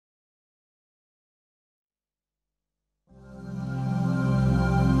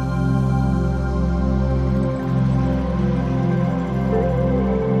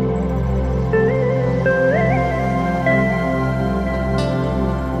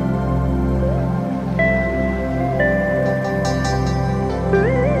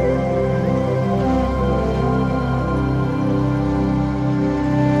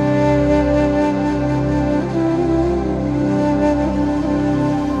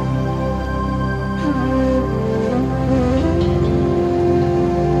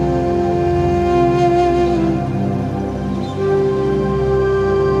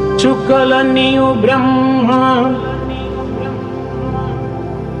చుక్కలన్నీయు బ్రహ్మ,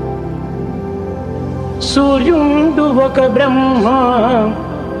 సూర్యుండు ఒక బ్రహ్మ,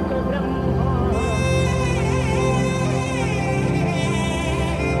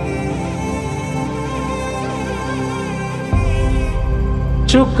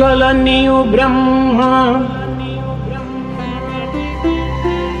 చుక్కలన్నీయు బ్రహ్మ,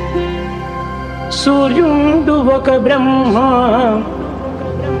 సూర్యుండు ఒక బ్రహ్మ,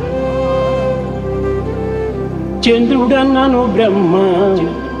 చంద్రుడన్నను బ్రహ్మ,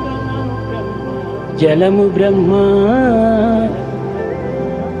 జలము బ్రహ్మ,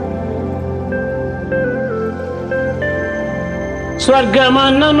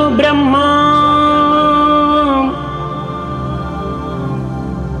 స్వర్గమన్నను బ్రహ్మ,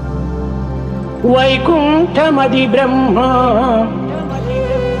 వైకుంఠమది బ్రహ్మ,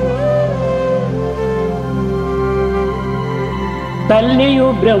 తల్లియు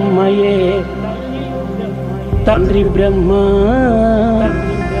బ్రహ్మయే, తండ్రి బ్రహ్మ,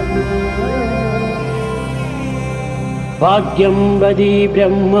 భాగ్యం వది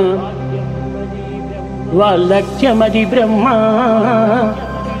బ్రహ్మ, వాలక్ష్యమది బ్రహ్మ,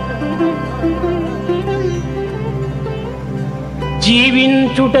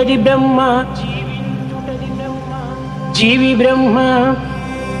 జీవించుటది బ్రహ్మ, జీవి బ్రహ్మ,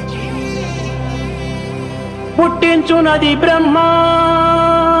 పుట్టించునది బ్రహ్మ,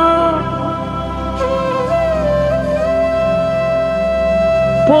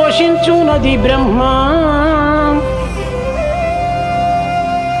 పోషించునది బ్రహ్మ,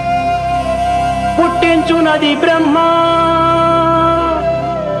 పుట్టించునది బ్రహ్మ,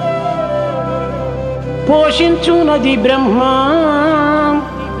 పోషించునది బ్రహ్మ,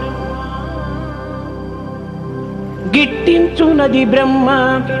 గిట్టించునది బ్రహ్మ,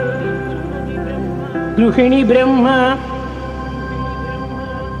 గృహిణి బ్రహ్మ,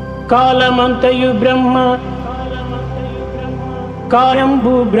 కాలమంతయు బ్రహ్మ,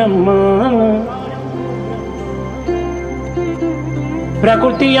 కాలంబు బ్రహ్మ,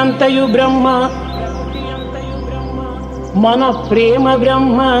 ప్రకృతి అంతయు బ్రహ్మ, మన ప్రేమ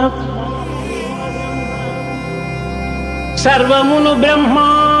బ్రహ్మ, సర్వమును బ్రహ్మ,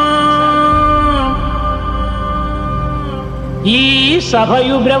 ఈ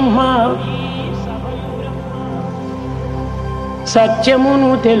సభయు బ్రహ్మ, సత్యమును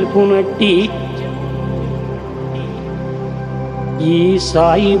తెలుపునట్టి ఈ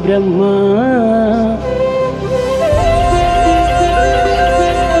సాయి బ్రహ్మ,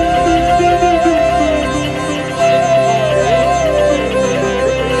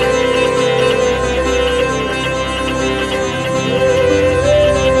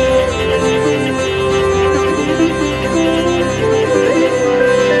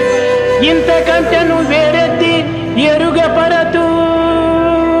 ఇంతకంటెను వేరెత్తి ఎరుగపరతు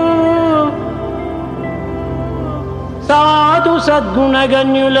సాధు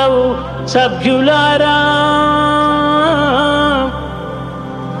సద్గుణగణ్యులవు సభ్యులారా,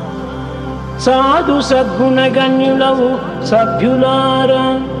 సాధు సద్గుణగణ్యులవు సభ్యులారా.